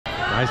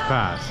Nice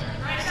pass.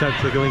 Set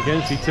to Lincoln.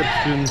 She tips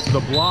into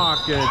the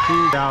block and to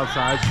the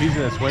outside. She's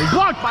gonna swing.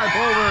 Blocked by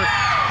Pulver.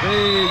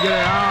 They get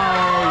it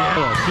out.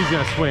 Yeah. She's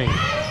gonna swing.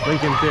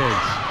 Lincoln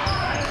digs.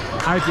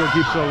 Highfield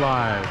keeps it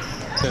alive.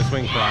 Gonna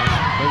swing cross.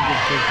 Lincoln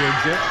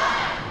digs it.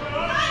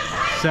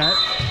 Set.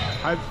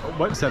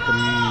 Set the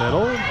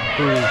middle.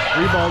 Three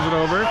balls it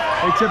over.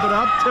 They tip it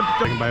up.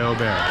 Taken by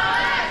Aubert.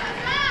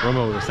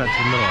 Romo with a set to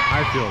the middle.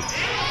 Highfield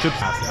chips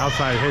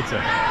outside, hits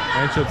it.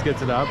 Anschutz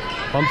gets it up.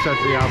 Bump set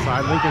to the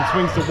outside. Lincoln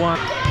swings to one.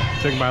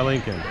 Taken by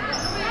Lincoln.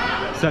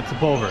 Set to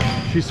Pulver.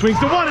 She swings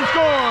to one and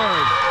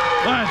scores!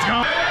 Let's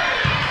go!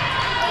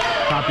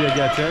 Tapia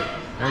gets it.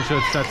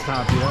 Anschutz sets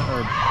Tapia.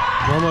 Or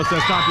Romo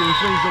sets Tapia and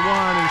swings to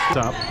one and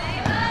it's up.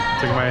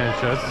 Taken by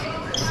Anschutz.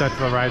 Set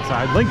to the right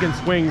side. Lincoln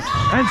swings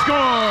and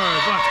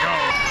scores! Let's go!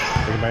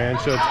 Taken by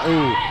Anschutz.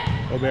 Ooh.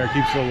 Aubert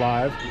keeps it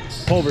alive.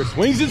 Pulver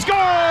swings and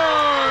scores!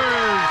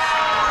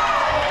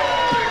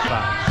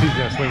 She's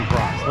gonna swing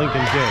cross.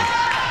 Lincoln digs.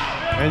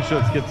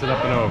 Anschutz gets it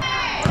up and over.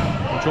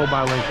 Controlled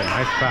by Lincoln.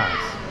 Nice pass.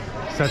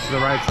 Set to the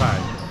right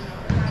side.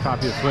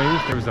 Tapia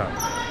swings. Curves up.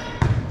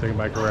 Taken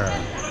by Carrera.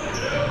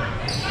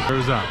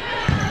 Curves up.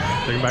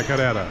 Taken by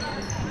Carrera.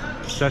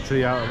 Set to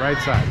the right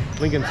side.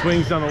 Lincoln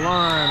swings down the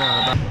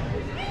line.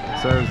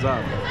 Serves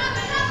up.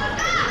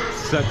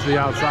 Set to the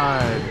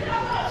outside.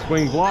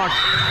 Swing blocked.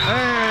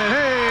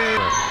 Hey!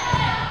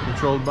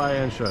 Controlled by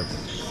Anschutz.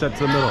 Set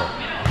to the middle.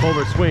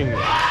 Pulver swings.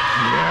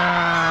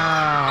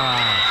 Yeah!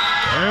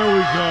 There we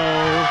go.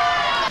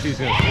 She's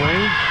gonna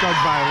swing. Dug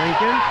by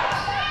Lincoln.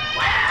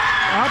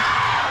 Up.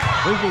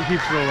 Lincoln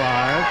keeps it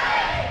alive.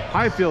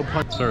 Highfield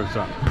punch serves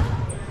up.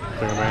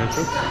 Taken by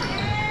Anschutz.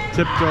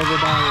 Tipped over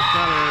by the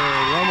center.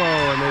 Romo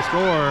and they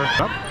score.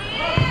 Up.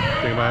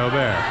 Taken by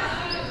Aubert.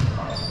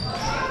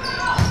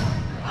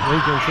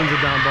 Lincoln sends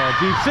it down ball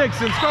deep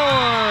 6 and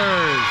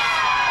scores!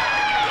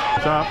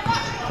 Top,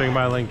 taken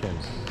by Lincoln.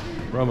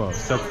 Romo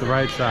sets the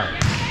right side.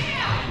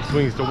 He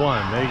swings to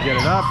one. They get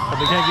it up, but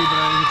they can't keep it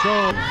under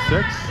control.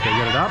 6, they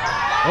get it up.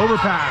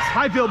 Overpass.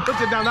 Highfield puts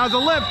it down. That was a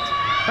lift.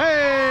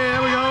 Hey,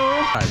 there we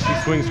go. She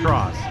swings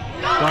cross.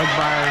 Dug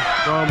by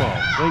Romo.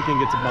 Lincoln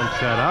gets a bump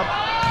set up.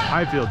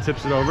 Highfield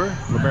tips it over.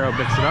 Libero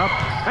picks it up.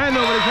 And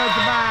nobody cuts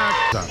it back.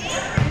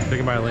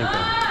 Taken by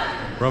Lincoln.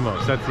 Romo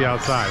sets the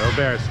outside.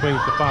 Aubert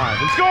swings to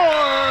 5 and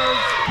scores!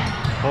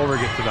 Pulver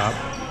gets it up.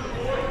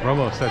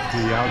 Romo sets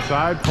to the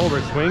outside. Pulver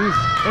swings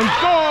and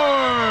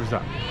scores!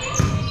 Up.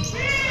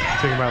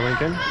 Taken by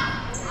Lincoln.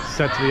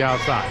 Set to the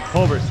outside.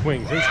 Pulver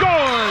swings and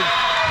scores!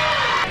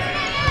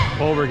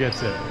 Pulver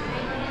gets it.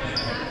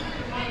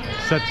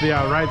 Set to the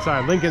right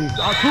side. Lincoln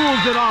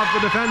cools it off the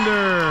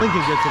defender.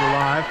 Lincoln gets it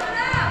alive.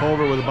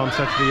 Pulver with a bump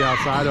set to the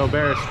outside.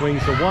 Aubert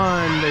swings to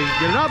one. They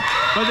get it up,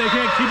 but they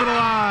can't keep it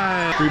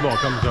alive. Free ball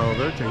comes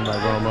over, taken by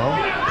Romo.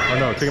 Oh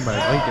no, taken by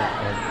Lincoln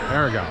or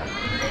Aragon.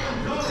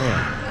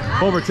 Man.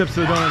 Pulver tips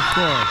to the donut and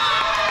scores.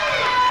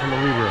 And the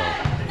libero.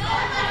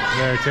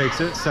 There takes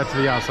it, set to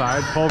the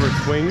outside. Pulver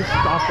swings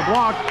off the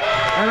block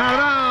and out of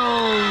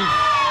bounds.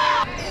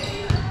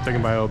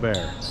 Taken by Aubert.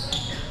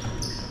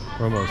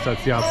 Romo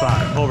sets the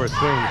outside. Pulver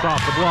swings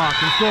off the block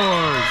and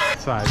scores.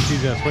 Side,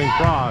 she's gonna swing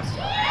cross.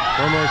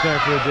 Romo's there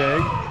for a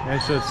dig.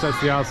 Anschutz sets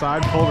the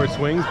outside. Pulver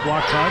swings,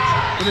 block touch,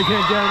 but they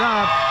can't get it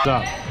up. It's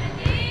up.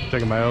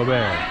 Taken by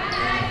Aubert.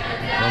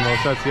 Romo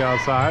sets the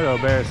outside.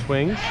 Aubert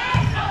swings.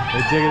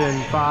 They dig it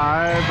in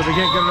 5, but they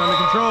can't get it under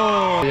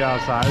control. The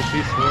outside,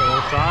 she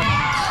swings, shot.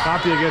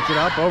 Tapia gets it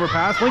up.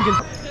 Overpass. Lincoln.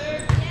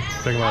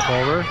 Taken by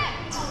Pulver.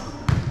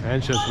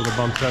 Anschutz with a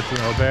bump set to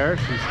Aubert.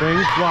 She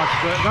swings, blocks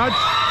the touch,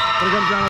 but it comes down.